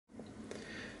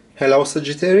Hello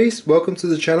Sagittarius, welcome to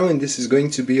the channel, and this is going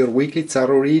to be your weekly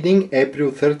tarot reading April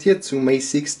 30th to May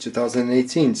 6th,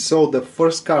 2018. So the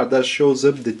first card that shows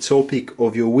up the topic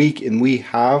of your week, and we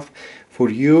have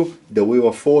for you the Wheel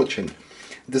of Fortune.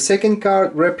 The second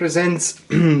card represents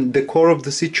the core of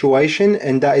the situation,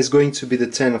 and that is going to be the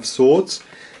Ten of Swords.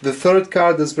 The third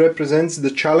card represents the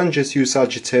challenges you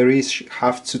Sagittarius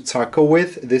have to tackle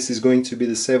with. This is going to be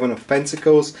the Seven of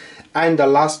Pentacles. And the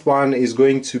last one is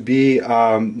going to be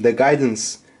the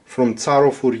guidance from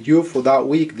Tarot for you for that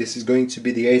week. This is going to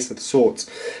be the Ace of Swords.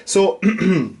 So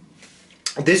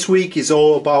this week is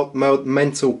all about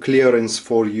mental clearance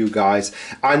for you guys,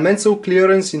 and mental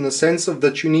clearance in the sense of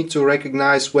that you need to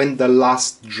recognize when the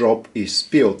last drop is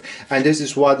spilled, and this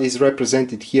is what is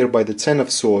represented here by the Ten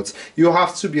of Swords. You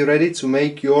have to be ready to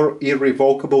make your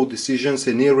irrevocable decisions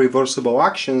and irreversible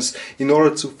actions in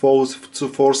order to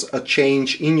force a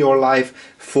change in your life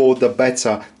for the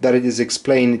better, that it is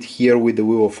explained here with the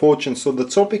Wheel of Fortune. So the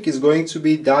topic is going to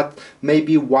be that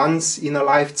maybe once in a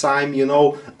lifetime, you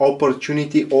know,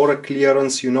 opportunity or a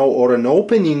clearance, you know, or an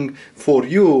opening for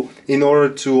you in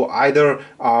order to either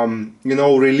you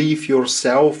know, relieve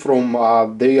yourself from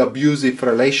the abusive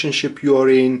relationship you are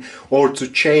in, or to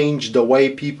change the way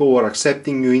people are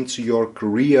accepting you into your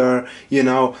career, you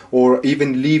know, or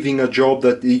even leaving a job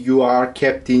that you are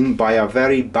kept in by a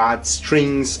very bad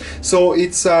strings. So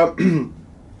it's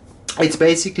it's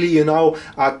basically, you know,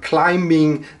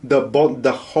 climbing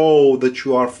the hole that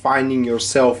you are finding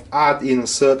yourself at in a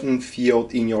certain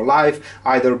field in your life,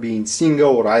 either being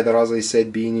single or either, as I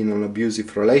said, being in an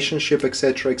abusive relationship,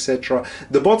 etc., etc.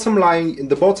 The bottom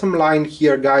line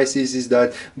here, guys, is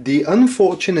that the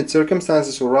unfortunate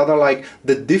circumstances, or rather like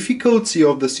the difficulty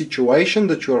of the situation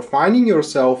that you are finding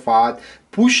yourself at,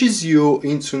 pushes you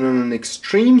into an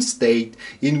extreme state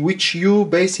in which you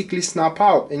basically snap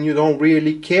out and you don't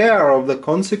really care of the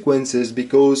consequences,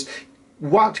 because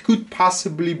what could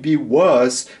possibly be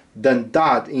worse than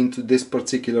that into this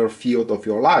particular field of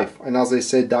your life? And as I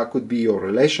said, that could be your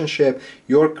relationship,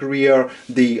 your career,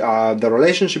 the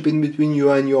relationship in between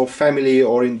you and your family,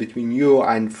 or in between you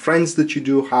and friends that you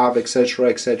do have, etc.,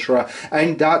 etc.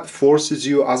 And that forces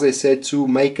you, as I said, to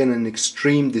make an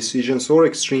extreme decisions or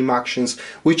extreme actions,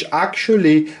 which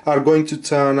actually are going to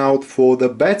turn out for the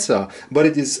better. But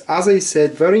it is, as I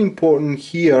said, very important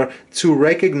here to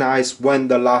recognize when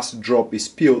the last drop is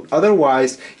spilled.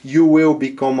 Otherwise, you will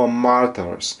become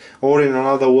martyrs, or in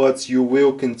other words, you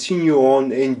will continue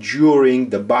on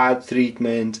enduring the bad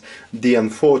treatment, the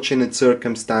unfortunate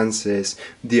circumstances,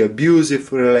 the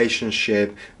abusive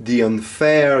relationship, the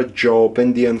unfair job,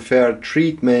 and the unfair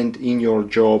treatment in your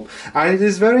job. And it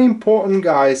is very important,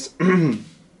 guys,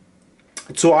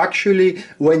 so actually,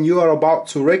 when you are about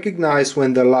to recognize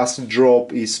when the last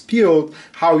drop is spilled,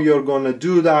 how you're gonna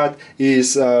do that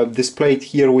is displayed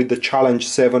here with the challenge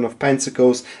Seven of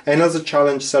Pentacles. And as a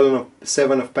challenge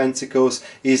Seven of Pentacles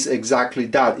is exactly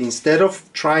that. Instead of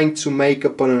trying to make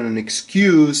up an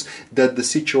excuse that the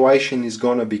situation is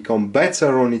gonna become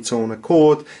better on its own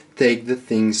accord, take the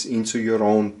things into your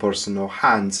own personal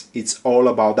hands. It's all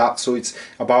about that. So it's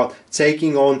about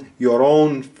taking on your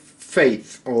own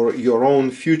faith or your own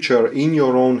future in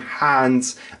your own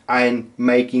hands and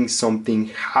making something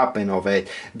happen of it,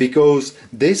 because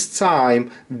this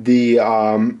time the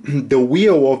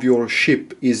wheel of your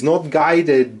ship is not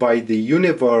guided by the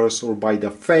universe or by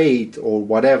the fate or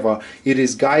whatever. It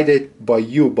is guided by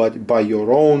you, but by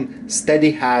your own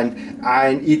steady hand,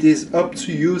 and it is up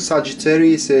to you,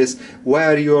 Sagittarius,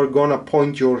 where you're gonna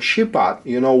point your ship at,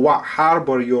 you know, what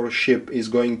harbor your ship is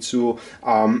going to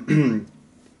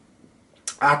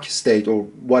accustate, or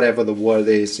whatever the word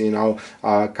is, you know,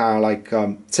 kind of like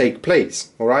take place.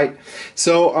 All right,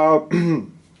 so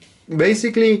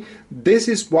basically this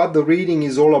is what the reading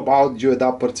is all about during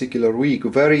that particular week.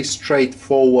 Very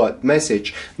straightforward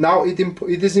message. Now it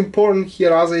is important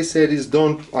here, as I said, is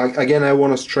don't, again, I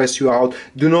want to stress you out,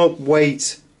 do not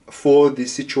wait for the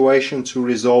situation to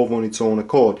resolve on its own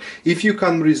accord. If you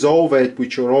can resolve it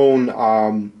with your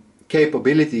own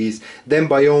capabilities, then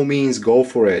by all means go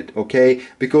for it, okay?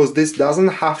 Because this doesn't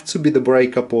have to be the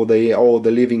breakup or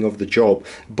the leaving of the job,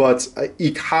 but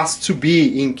it has to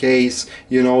be in case,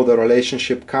 you know, the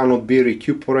relationship cannot be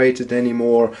recuperated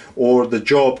anymore, or the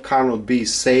job cannot be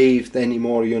saved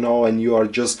anymore, you know, and you are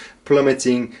just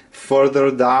plummeting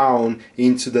further down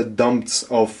into the dumps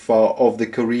of the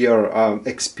career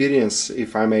experience,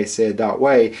 if I may say it that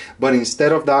way. But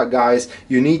instead of that, guys,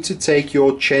 you need to take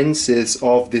your chances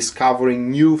of discovering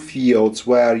new fields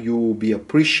where you will be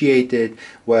appreciated,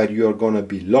 where you're gonna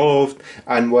be loved,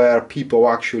 and where people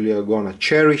actually are gonna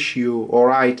cherish you. All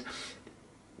right,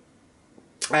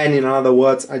 and in other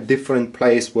words, a different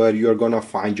place where you're gonna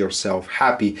find yourself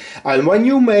happy. And when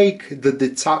you make the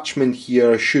detachment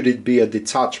here, should it be a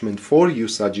detachment for you,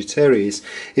 Sagittarius,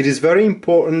 it is very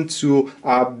important to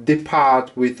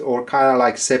depart with, or kind of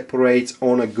like separate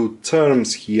on a good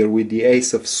terms here with the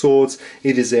Ace of Swords.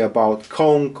 It is about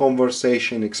calm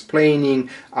conversation, explaining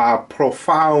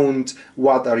profound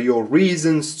what are your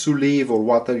reasons to leave, or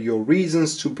what are your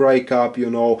reasons to break up, you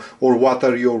know, or what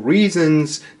are your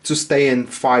reasons to stay and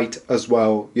fight as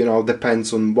well, you know,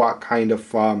 depends on what kind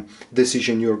of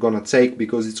decision you're gonna take,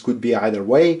 because it could be either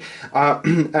way.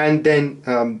 And then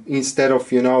instead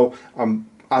of, you know,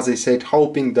 as I said,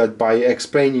 hoping that by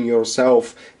explaining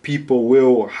yourself people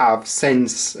will have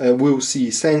sense, will see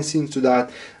sense into that,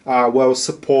 well,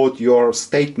 support your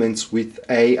statements with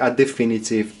a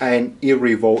definitive and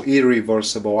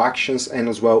irreversible actions, and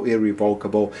as well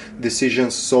irrevocable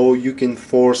decisions, so you can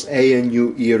force a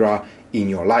new era in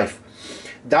your life.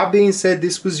 That being said,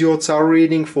 this was your tarot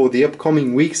reading for the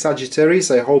upcoming week,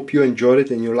 Sagittarius. I hope you enjoyed it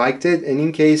and you liked it. And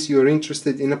in case you're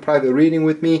interested in a private reading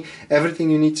with me, everything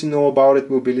you need to know about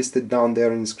it will be listed down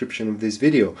there in the description of this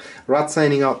video. Rad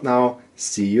signing out now.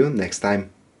 See you next time.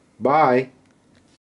 Bye.